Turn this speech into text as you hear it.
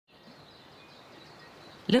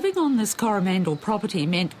Living on this Coromandel property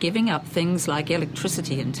meant giving up things like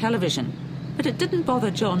electricity and television, but it didn't bother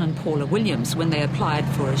John and Paula Williams when they applied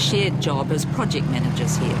for a shared job as project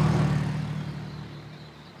managers here.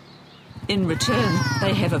 In return,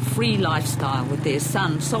 they have a free lifestyle with their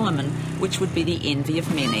son Solomon, which would be the envy of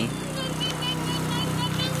many.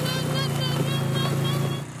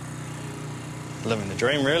 Living the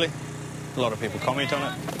dream, really. A lot of people comment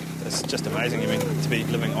on it. It's just amazing. I mean, to be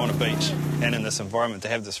living on a beach and in this environment, to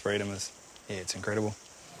have this freedom is, yeah, it's incredible.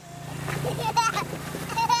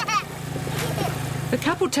 The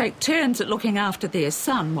couple take turns at looking after their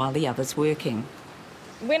son while the other's working.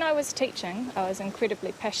 When I was teaching, I was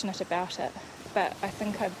incredibly passionate about it, but I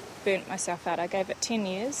think I burnt myself out. I gave it 10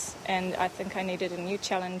 years, and I think I needed a new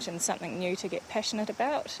challenge and something new to get passionate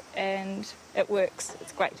about, and it works.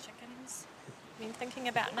 It's great. Chickens. Been thinking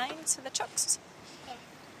about names for the chooks?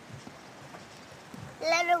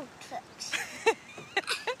 Little chooks.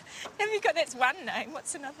 Have you got, that's one name,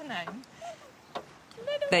 what's another name?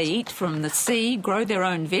 They eat from the sea, grow their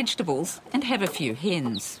own vegetables, and have a few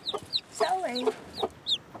hens. Zoe.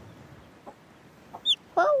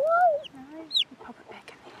 Whoa, whoa. No, you pop it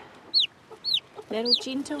back in there. Little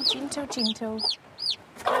gentle, gentle, gentle.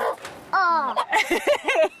 Oh.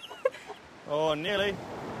 Oh, nearly.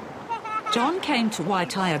 John came to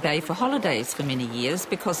Whitianga Bay for holidays for many years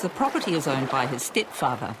because the property is owned by his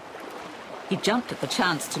stepfather. He jumped at the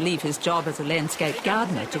chance to leave his job as a landscape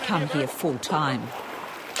gardener to come here full-time.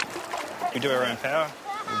 We do our own power,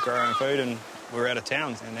 we grow our own food, and we're out of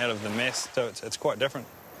town and out of the mess, so it's quite different.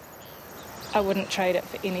 I wouldn't trade it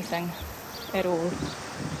for anything at all.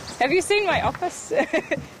 Have you seen my office?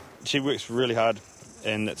 She works really hard,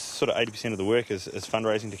 and it's sort of 80% of the work is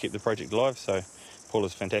fundraising to keep the project alive, so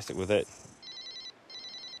Paula's fantastic with that.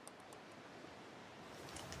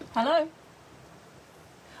 Hello.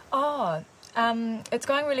 Oh, it's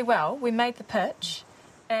going really well. We made the pitch,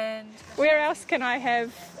 and Where else can I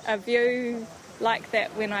have a view like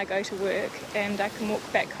that when I go to work, and I can walk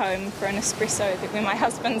back home for an espresso when my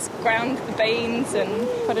husband's ground the beans and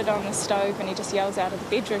put it on the stove, and he just yells out of the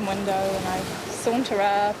bedroom window, and I saunter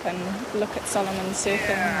up and look at Solomon surfing,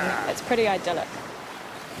 and it's pretty idyllic.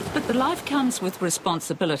 But the life comes with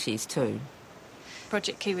responsibilities too.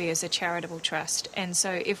 Project Kiwi is a charitable trust, and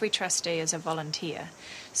so every trustee is a volunteer.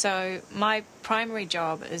 So my primary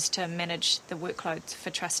job is to manage the workloads for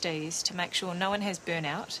trustees to make sure no one has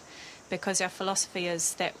burnout, because our philosophy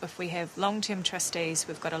is that if we have long-term trustees,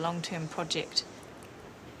 we've got a long-term project.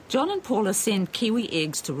 John and Paula send kiwi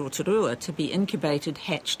eggs to Rotorua to be incubated,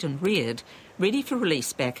 hatched and reared, ready for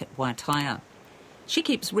release back at Whitianga. She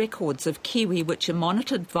keeps records of kiwi which are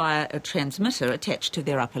monitored via a transmitter attached to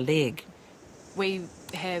their upper leg. We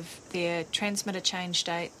have their transmitter change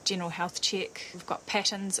date, general health check. We've got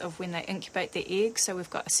patterns of when they incubate their eggs, so we've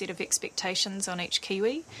got a set of expectations on each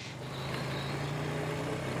kiwi.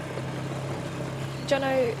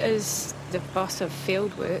 Jono is the boss of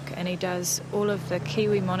field work, and he does all of the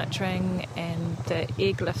kiwi monitoring and the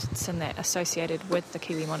egg lifts and that associated with the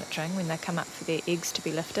kiwi monitoring when they come up for their eggs to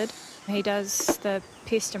be lifted. He does the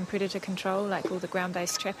pest and predator control, like all the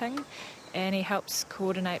ground-based trapping, and he helps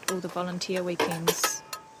coordinate all the volunteer weekends.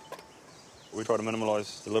 We try to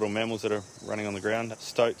minimise the little mammals that are running on the ground,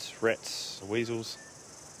 stoats, rats, weasels.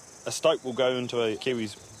 A stoat will go into a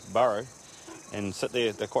kiwi's burrow and sit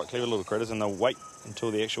there. They're quite clever little critters, and they'll wait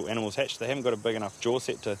until the actual animal's hatched. They haven't got a big enough jaw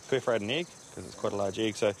set to perforate an egg, because it's quite a large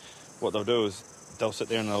egg, so what they'll do is they'll sit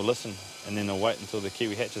there and they'll listen, and then they'll wait until the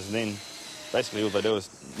kiwi hatches, and then basically all they do is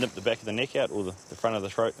nip the back of the neck out or the front of the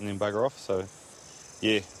throat and then bugger off. So,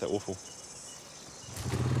 yeah, they're awful.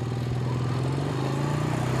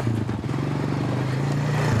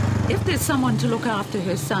 If there's someone to look after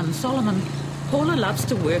her son Solomon, Paula loves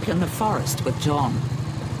to work in the forest with John.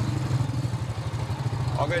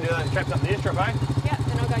 I'll go do those traps up the airstrip, eh? Yeah,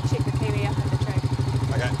 then I'll go check the kiwi up in the tree.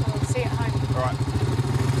 Okay. I'll see you at home. All right.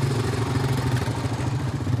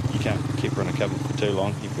 You can't keep her in a cupboard for too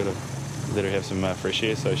long. You've got to let her have some fresh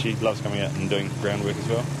air, so she loves coming out and doing groundwork as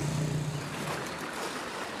well.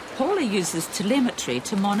 Paula uses telemetry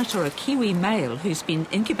to monitor a kiwi male who's been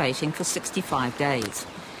incubating for 65 days.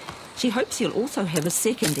 She hopes he'll also have a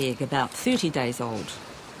second egg about 30 days old.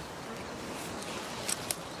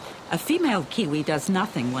 A female kiwi does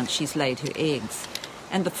nothing once she's laid her eggs,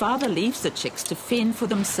 and the father leaves the chicks to fend for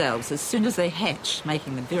themselves as soon as they hatch,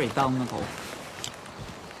 making them very vulnerable.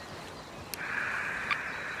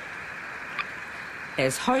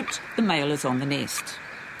 As hoped, the male is on the nest.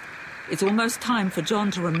 It's almost time for John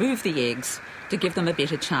to remove the eggs to give them a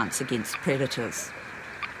better chance against predators.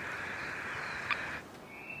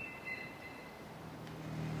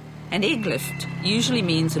 An egg lift usually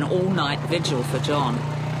means an all-night vigil for John.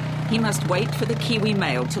 He must wait for the Kiwi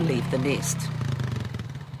male to leave the nest.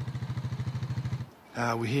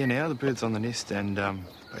 We're here now, the bird's on the nest, and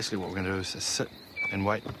basically what we're going to do is just sit and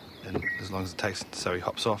wait, and as long as it takes so he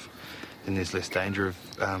hops off, then there's less danger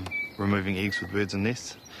of removing eggs with birds and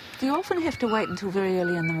nests. Do you often have to wait until very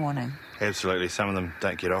early in the morning? Absolutely. Some of them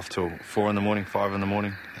don't get off till 4 in the morning, 5 in the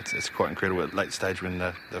morning. It's quite incredible. At late stage when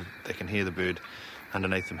they can hear the bird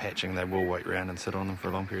underneath them hatching, they will wait around and sit on them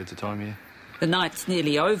for long periods of time, yeah. The night's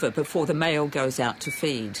nearly over before the male goes out to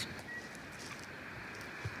feed.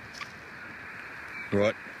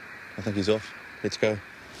 Right, I think he's off. Let's go.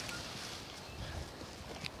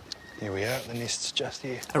 Here we are, the nest's just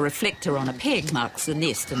here. A reflector on a peg marks the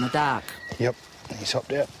nest in the dark. Yep, he's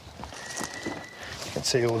hopped out. You can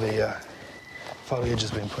see all the foliage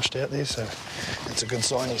has been pushed out there, so it's a good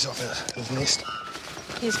sign he's off his nest.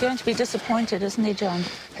 He's going to be disappointed, isn't he, John?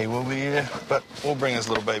 He will be, yeah, but we'll bring his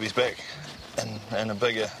little babies back in a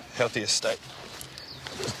bigger, healthier state.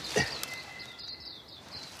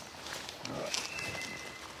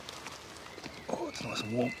 Oh, it's nice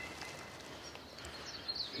and warm.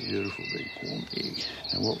 Beautiful big warm egg.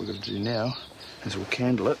 Now what we're going to do now is we'll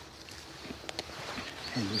candle it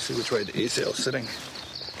and we'll see which way the air cell's sitting.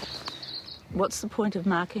 What's the point of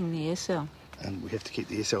marking the air cell? And we have to keep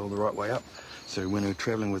the air cell the right way up, so when we're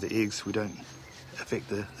travelling with the eggs we don't affect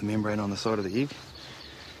the membrane on the side of the egg.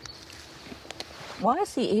 Why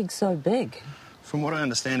is the egg so big? From what I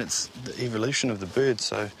understand, it's the evolution of the bird,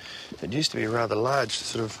 so it used to be rather large,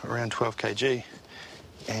 sort of around 12 kg.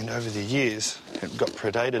 And over the years, it got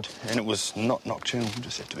predated, and it was not nocturnal. You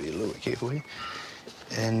just have to be a little bit careful here.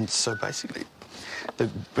 And so basically, the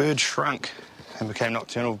bird shrunk and became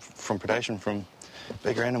nocturnal from predation from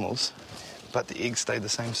bigger animals, but the eggs stayed the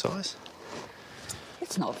same size.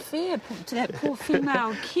 It's not fair to that poor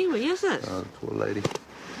female kiwi, is it? Oh, poor lady.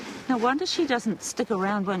 No wonder she doesn't stick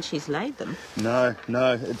around once she's laid them. No,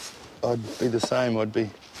 I'd be the same. I'd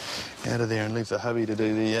be out of there and leave the hubby to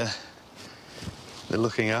do the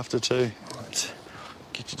looking after too. Right.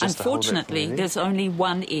 Unfortunately, there's only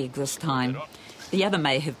one egg this time. The other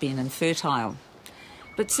may have been infertile.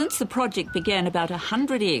 But since the project began, about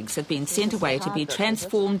 100 eggs have been sent away to be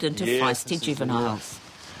transformed into feisty juveniles.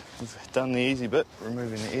 We've done the easy bit,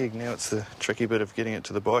 removing the egg. Now it's the tricky bit of getting it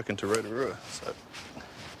to the bike and to Rotorua. So,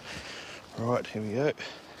 right, here we go.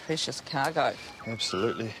 Precious cargo.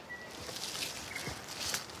 Absolutely.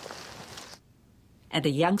 And a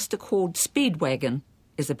youngster called Speedwagon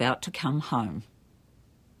is about to come home.